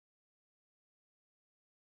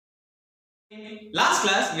Last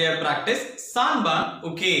class we have practiced Sanban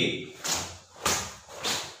Uke.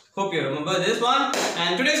 Hope you remember this one.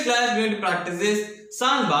 And today's class we are going to practice this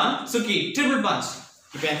Sanban Suki triple punch.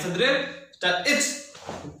 Keep your hands on the drill. Start it.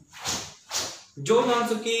 Jodan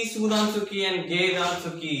Suki, Sudan Suki, and Gedan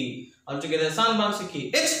Suki. All together Sanban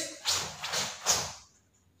Suki. It.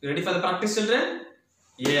 You ready for the practice, children?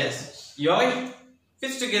 Yes. Yoi.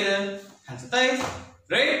 Fists together. Hands on thighs.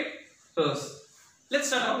 Right. First. Let's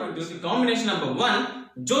start out with the combination number 1,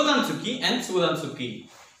 Jodan Suki and Sudan Suki.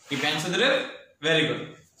 Keep hands on the rib. Very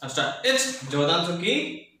good. Now start. It's Jodan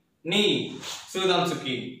Suki, knee, Sudan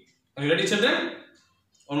Suki. Are you ready, children?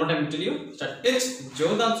 One more time to tell you. Start. It's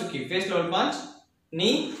Jodan Suki, face level punch,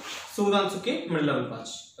 knee, Sudan Suki, middle level punch.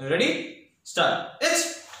 Are you ready? Start.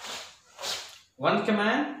 It's one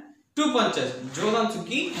command, 2 punches, Jodan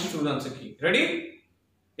Suki and Sudan Suki. Ready?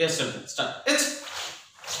 Yes, children. Start. It's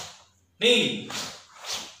knee.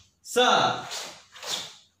 Sa,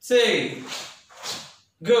 say,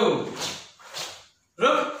 go,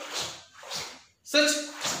 rub, such,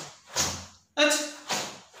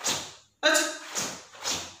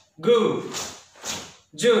 go,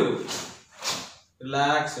 jo.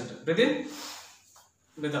 Relax it. Breathe in,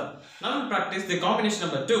 breathe out. Now we practice the combination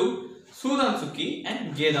number 2, Sudan Suki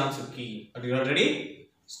and Gedan Suki. Are you all ready?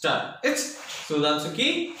 Start. It's Sudan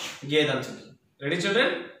Suki, Gedan Suki. Ready,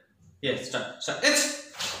 children? Yes, start. Start. It's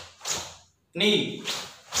knee,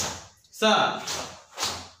 sa,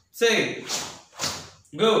 say,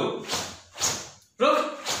 go,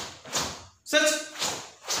 rub, such,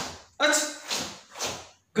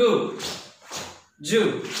 go,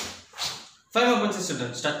 ju. 5 more punches,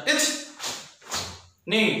 children. Start. It's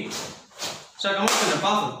knee. Start. Come on, children.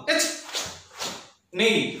 Powerful. It's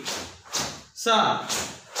knee, sa,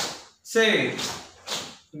 say,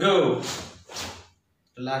 go.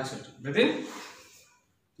 Relax it. Breathe in.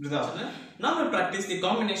 Breathe out. Now we'll practice the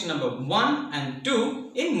combination number 1 and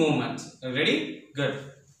 2 in movements. Are you ready? Good.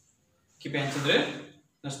 Keep your hands in the grip.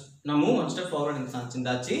 Now move one step forward in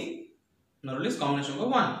Sanchindachi. Now release combination number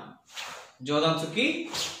 1. Jodan Suki,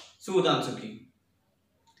 Sudan Suki.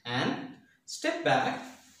 And step back.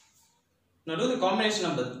 Now do the combination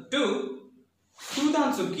number 2.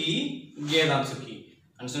 Sudan Suki, Gedan Suki.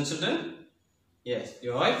 Understand, children? Yes.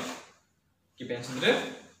 Your wife. Keep your hands in the grip.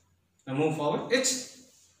 Now move forward. It's.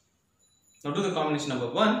 Now do the combination number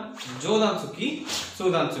 1, Jodan Suki,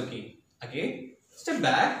 Sudan Suki. Okay. Step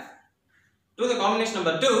back. Do the combination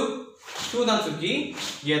number 2, Sudan Suki,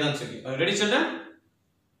 Gedan Suki. Are you ready, children?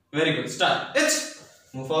 Very good. Start. It's.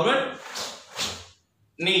 Move forward.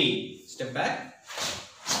 Knee. Step back.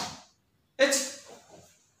 It's.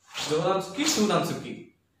 Jodan Suki, Sudan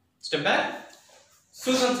Suki. Step back.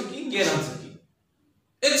 Sudan Suki, Gedan Suki.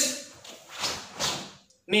 It's.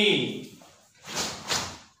 Knee.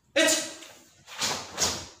 It's.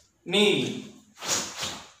 Knee.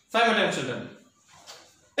 5 more times, children.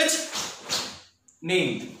 It's.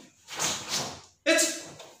 Knee. It's.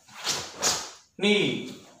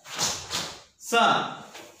 Knee. Sa.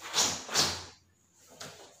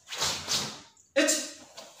 It's.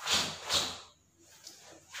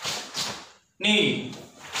 Knee.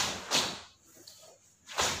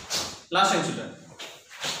 Last time, children.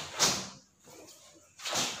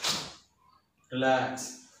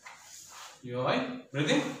 Relax. You alright? Breathe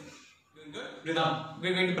in. Doing good. Breathe out.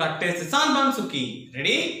 We're going to practice the Sanban Suki.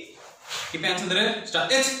 Ready? Keep your hands on the rib.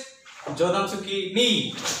 Start. It's Jodan Suki,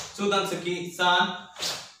 knee. Sudan Suki, San.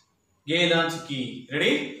 Gedan Suki.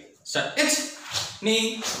 Ready? Start. It's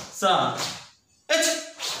knee, sa.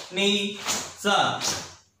 It's knee, sa.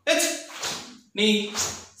 It's knee,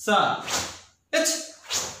 sa. It's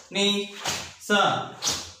knee, sa.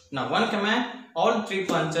 Now one command. All 3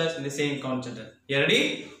 punches in the same count, children. You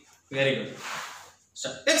ready? Very good.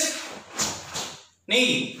 Start. It's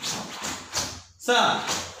knee, sa.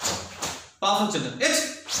 Powerful, children.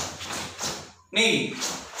 It's knee,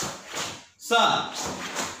 sa.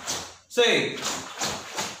 Say,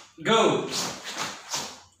 go,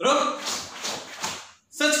 rub,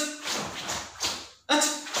 such,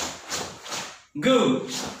 go,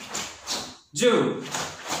 ju.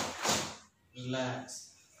 Relax.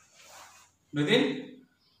 Breathe in,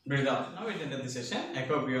 breathe out. Now we end the session. I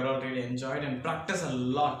hope you are all really enjoyed and practice a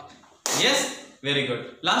lot. Yes? Very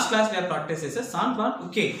good. Last class we have practiced is a Sanban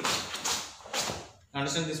Uke.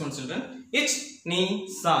 Understand this one, children? It's, ni,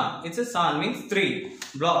 san. It's a san means 3.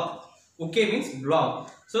 Block. Uke means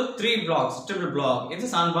block. So 3 blocks, triple block. It's a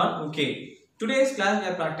Sanban Uke. Today's class we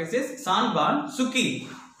have practiced is Sanban Suki.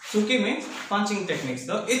 Suki means punching techniques.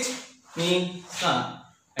 So it's, ni, san.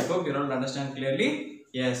 I hope you all understand clearly.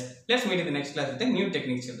 Yes. Let's meet in the next class with a new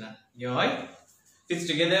technique, children. Yoi. Feet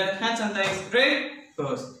together, hands and thighs. Great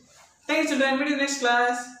pose. Thank you, children. Meet you in the next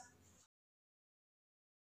class.